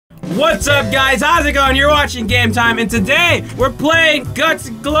What's up, guys? How's it going? You're watching Game Time, and today we're playing Guts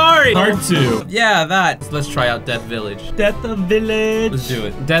and Glory. Part 2. Yeah, that. Let's try out Death Village. Death Village. Let's do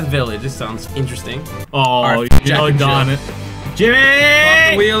it. Death Village. This sounds interesting. Oh, right, you know, darn it. Jimmy! Pop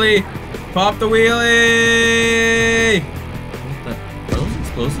the wheelie. Pop the wheelie. What the? Are those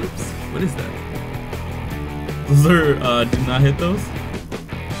explosives? What is that? Those are, do not hit those.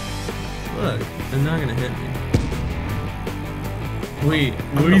 Look, they're not gonna hit me. Wait,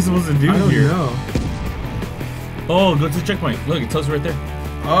 what are you supposed to do I don't here? know. Oh, go to the checkpoint. Look, it tells you right there.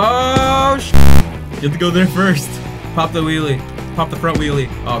 Oh, You have to go there first. Pop the wheelie. Pop the front wheelie.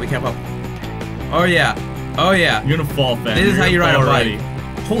 Oh, we can't pop. Oh, yeah. Oh, yeah. You're gonna fall, fam. This is how you ride a bike.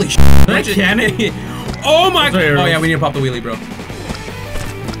 Holy shit. That cannon. Oh my god. Right, oh yeah, we need to pop the wheelie, bro.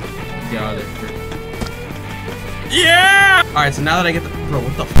 Get out of there. Yeah! Alright, so now that I get the... Bro,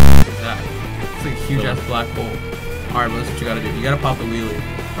 what the f is that? It's like a huge ass black hole. Alright, well, that's what you gotta do. You gotta pop the wheelie.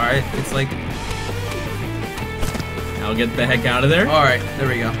 Alright, it's like... Now get the heck out of there. Alright, there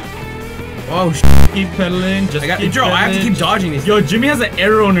we go. Oh, sh. Keep pedaling. Just keep Joe, pedaling. I have to keep dodging these. Yo, Jimmy has an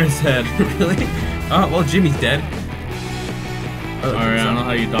arrow on his head. Really? Oh, well, Jimmy's dead. Oh, alright, I don't know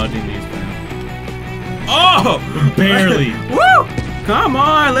how you're dodging these, man. Oh! Barely. Woo! Come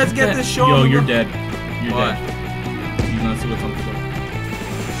on, let's get this show. Yo, you're dead. You're what? dead. You not see what's on the floor.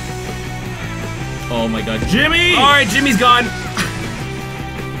 Oh my god, Jimmy! Alright, Jimmy's gone.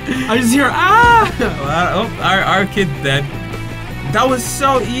 I just hear ah! Oh, our kid's dead. That was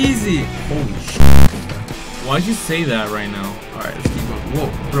so easy. Holy shit. Why'd you say that right now? Alright, let's keep going.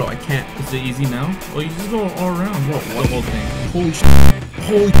 Whoa, bro, I can't. Is it easy now? Oh, you just go all around. What? The whole thing. Holy shit.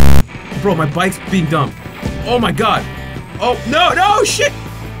 Holy shit. Bro, my bike's being dumb. Oh my god. Oh, no, no, shit.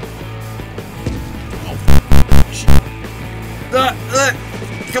 Oh, shit.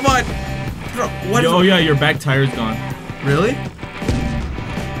 Come on. Bro, what Oh yeah, your back tire's gone. Really?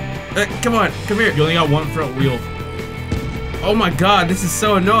 Come on, come here. You only got one front wheel. Oh my god, this is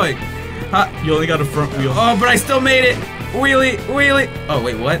so annoying. You only got a front wheel. Oh, but I still made it. Wheelie, wheelie. Oh,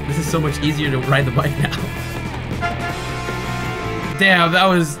 wait, what? This is so much easier to ride the bike now. Damn, that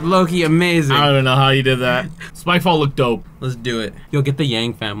was low-key amazing. I don't even know how you did that. Spikefall looked dope. Let's do it. Yo, get the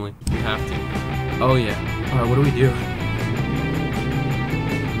Yang family. You have to. Oh, yeah. Alright, what do we do?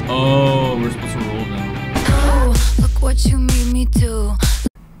 Oh, we're supposed to roll now. Oh, look what you made me do.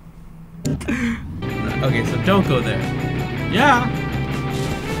 Okay, so don't go there. Yeah.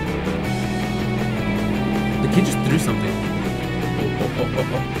 The kid just threw something.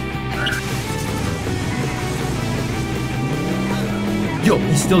 Oh. Yo,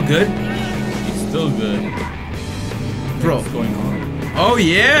 he's still good? He's still good. Bro. What's going on? Oh,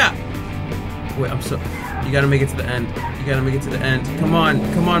 yeah! Wait, you gotta make it to the end. You gotta make it to the end. Come on,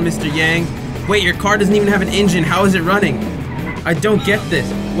 Mr. Yang. Wait, your car doesn't even have an engine. How is it running? I don't get this.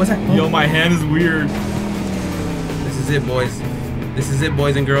 What's that? Oh. Yo, my hand is weird. This is it, boys. This is it,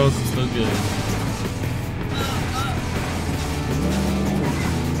 boys and girls. Still good.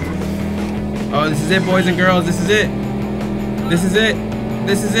 Oh, this is it, boys and girls. This is it. This is it.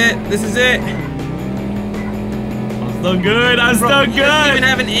 This is it. This is it. I'm still good. I'm still good. You don't even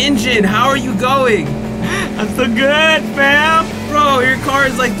have an engine. How are you going? I'm still good, fam. Bro, your car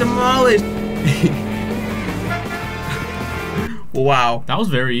is like demolished. Wow. That was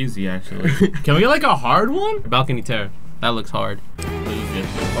very easy, actually. Can we get like a hard one? Balcony Terror. That looks hard. Oh,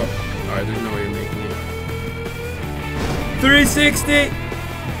 alright, there's no way you're making it. 360!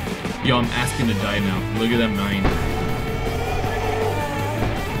 yo, I'm asking to die now. Look at that 9.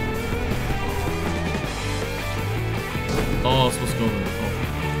 Oh, it's supposed to go over. Oh,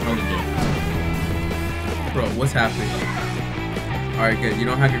 probably good. Bro, what's happening? Alright, good. You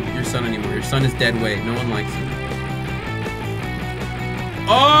don't have your son anymore. Your son is dead weight. No one likes him.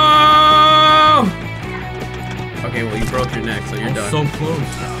 Oh! Okay, well, you broke your neck, so you're done. So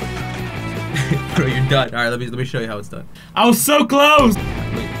close. Bro, you're done. Alright, let me show you how it's done. I was so close!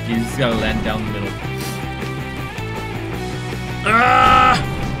 Wait, you just gotta land down the middle. Ah!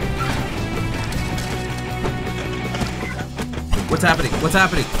 What's happening? What's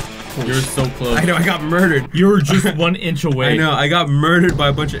happening? You're so close. I know, I got murdered. You were just 1 inch away. I know, I got murdered by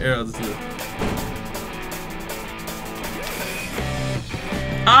a bunch of arrows.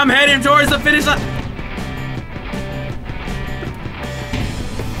 I'm heading towards the finish line.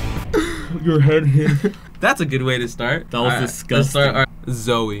 Your head hit. That's a good way to start. That was disgusting. Let's start.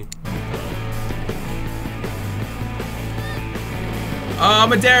 Zoe. Oh,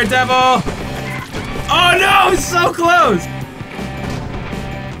 I'm a daredevil. Oh no, it's so close.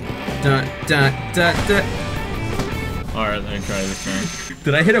 Dun, dun, dun, dun. Alright, let me try this time.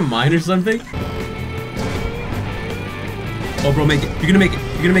 Did I hit a mine or something? Oh, bro, make it. You're gonna make it.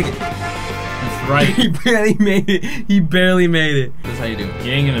 You're gonna make it. That's right. He barely made it. He barely made it. That's how you do it.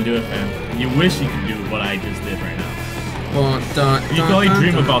 You ain't gonna do it, fam. You wish you could do what I just did right now. You can only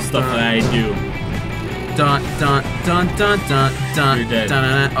dream about stuff that I do. You're dead.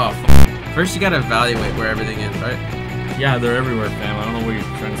 Oh, first you gotta evaluate where everything is, right? Yeah, they're everywhere, fam. I don't know what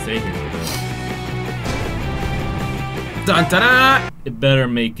you're trying to say here. It better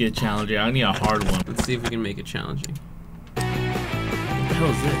make it challenging. I need a hard one. Let's see if we can make it challenging. What the hell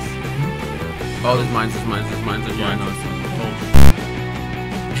is this? Oh, there's mines, there's mines, there's mines, there's Yeah, I mines. know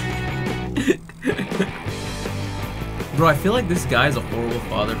it's Bro, I feel like this guy's a horrible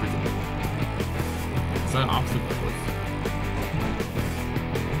father for. It's not an obstacle course.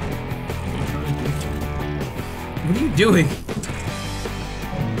 What are you doing?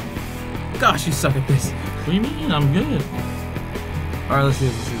 Gosh, you suck at this. What do you mean? I'm good. Alright, let's do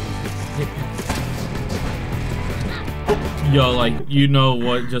this, let's do this. Yo, like, you know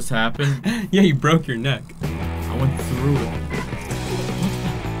what just happened? Yeah, you broke your neck. I went through it.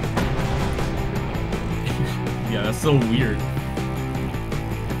 Yeah, that's so weird.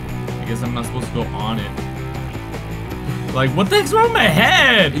 I guess I'm not supposed to go on it. Like, what the heck's wrong with my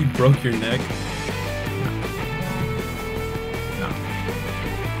head? You broke your neck. No.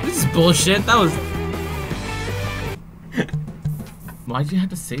 This is bullshit. That was. Why'd you have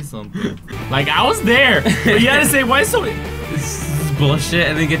to say something? Like, I was there. But you had to say, why so. This is bullshit,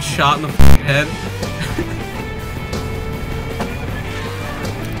 and then get shot in the head.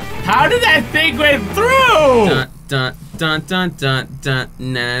 How did that thing go through? Dun dun dun dun dun dun.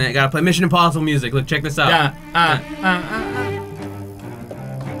 Nah, gotta play Mission Impossible music. Look, check this out. Yeah.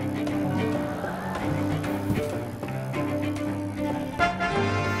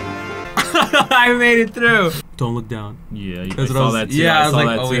 I made it through. Don't look down. Yeah, you That's what saw that too. Yeah, I was saw like,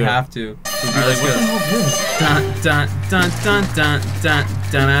 that oh, too. we have to. Alright, let's go. Dun dun dun dun dun dun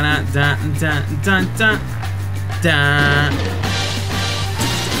dun dun dun dun dun dun.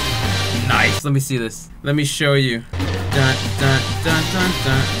 Nice. Let me see this. Let me show you. Dun dun dun dun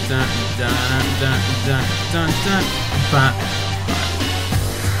dun dun dun dun dun dun dun. Ba.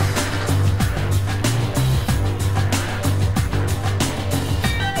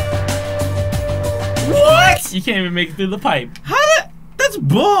 What? You can't even make it through the pipe. How did? That's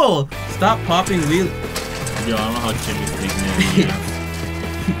bull. Stop popping wheel. Yo, I don't know how Jimmy's taking it.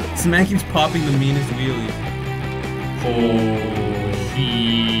 This man keeps popping the meanest wheelies. Oh,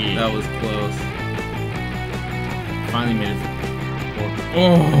 shit. That was close. Finally made it.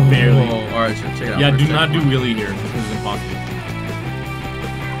 Oh, barely. Alright, check it out. Yeah, first. do not do wheelie here. This is impossible.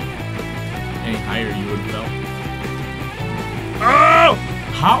 Any higher, you would have fell. Oh!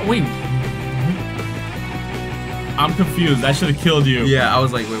 How? Wait. I'm confused. I should have killed you. Yeah, I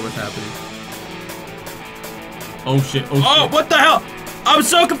was like, wait, what's happening? Oh shit. Oh shit. Oh, what the hell? I'm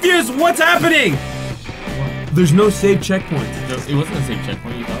so confused. What's happening? There's no save checkpoints. It wasn't the same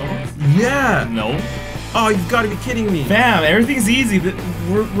checkpoint you thought it was? Yeah. No. Oh, you've got to be kidding me. Fam, everything's easy.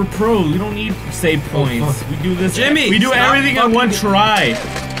 We're pros. We don't need save points. fuck. We do this. Jimmy, we do stop everything in one try.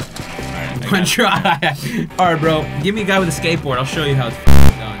 One try. Alright, bro. Give me a guy with a skateboard. I'll show you how it's done.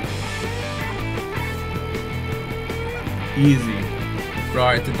 Easy. Bro,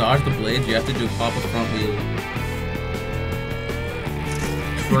 alright, to dodge the blades, you have to do pop a front wheel.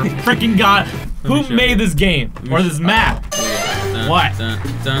 Freaking God. Who made this game? Or this map? What?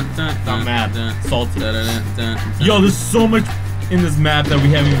 I'm mad. Salty. Yo, there's so much in this map that we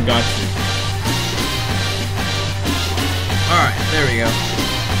haven't even got to. Alright, there we go.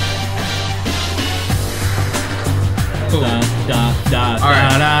 Cool.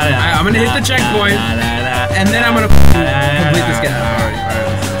 Alright, I'm gonna hit the checkpoint, and then I'm gonna complete this game. Alright.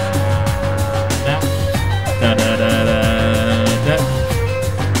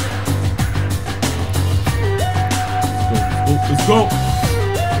 Let's go.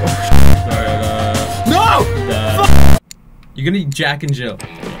 No! You're gonna eat Jack and Jill.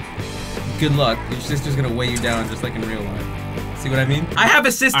 Good luck. Your sister's gonna weigh you down just like in real life. See what I mean? I have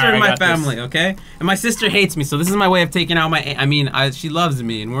a sister in my family, okay? And my sister hates me, so this is my way of taking out my. She loves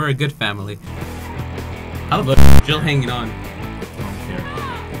me, and we're a good family. I love Jill hanging on.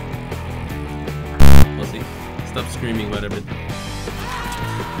 We'll see. Stop screaming about everything.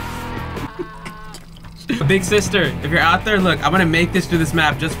 Big sister, if you're out there, look, I'm gonna make this through this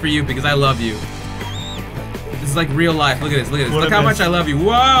map just for you because I love you. This is like real life. Look at this. Look at this. Look how much I love you.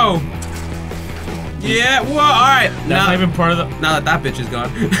 Whoa! Yeah, whoa, alright. That's not even part of the. Now that bitch is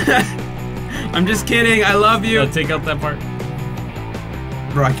gone. I'm just kidding. I love you. Take out that part.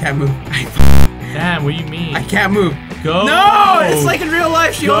 Bro, I can't move. Damn, what do you mean? I can't move. Go. No! It's like in real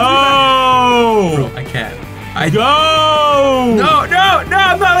life. She holds me back. Bro, I can't. Go! No, no, no,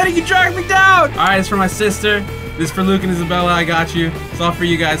 I'm not letting you drag me down! Alright, it's for my sister. This is for Luke and Isabella, I got you. It's all for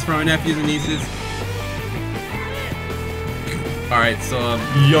you guys, for my nephews and nieces. Alright, so,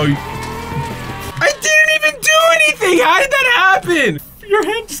 Yo. I didn't even do anything! How did that happen? Your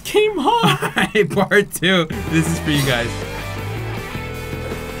hand just came off. Alright, part 2. This is for you guys.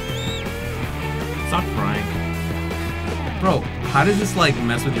 Stop crying. Bro, how does this, like,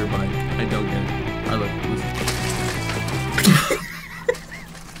 mess with your bike? I don't get it. Alright, look, listen.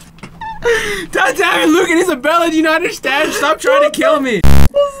 God damn it, Luke and Isabella, do you not understand? Stop trying to kill me.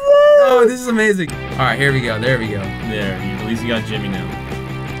 Oh, this is amazing. Alright, here we go, there we go. There, at least you got Jimmy now.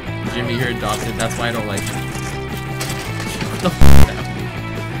 Jimmy, you're adopted, that's why I don't like you. What the f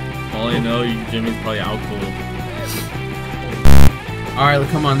happened? All I know, Jimmy's probably alcohol. Alright, look,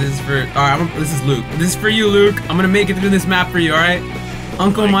 come on, this is for, alright, this is Luke. This is for you, Luke. I'm gonna make it through this map for you, alright?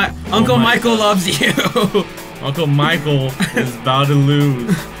 Uncle Michael loves you. Uncle Michael is about to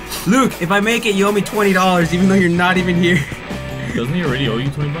lose. Luke, if I make it, you owe me $20, even though you're not even here. Doesn't he already owe you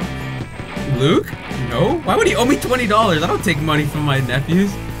 20 bucks? Luke? No? Why would he owe me $20? I don't take money from my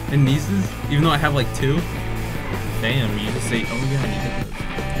nephews and nieces, even though I have like 2. Damn, you just say, oh yeah, you did this.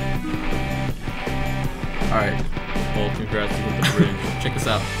 Alright. Well, congrats, you hit the bridge. Check this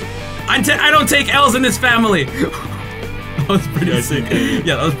out. I don't take L's in this family! That was pretty sick.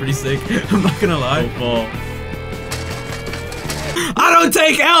 Yeah, that was pretty sick. I'm not gonna lie. Don't fall. I don't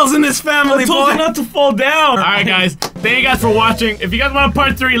take L's in this family, I told boy! you not to fall down! Alright guys, thank you guys for watching. If you guys want a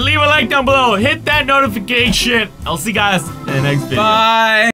part 3, leave a like down below. Hit that notification. I'll see you guys in the next video. Bye!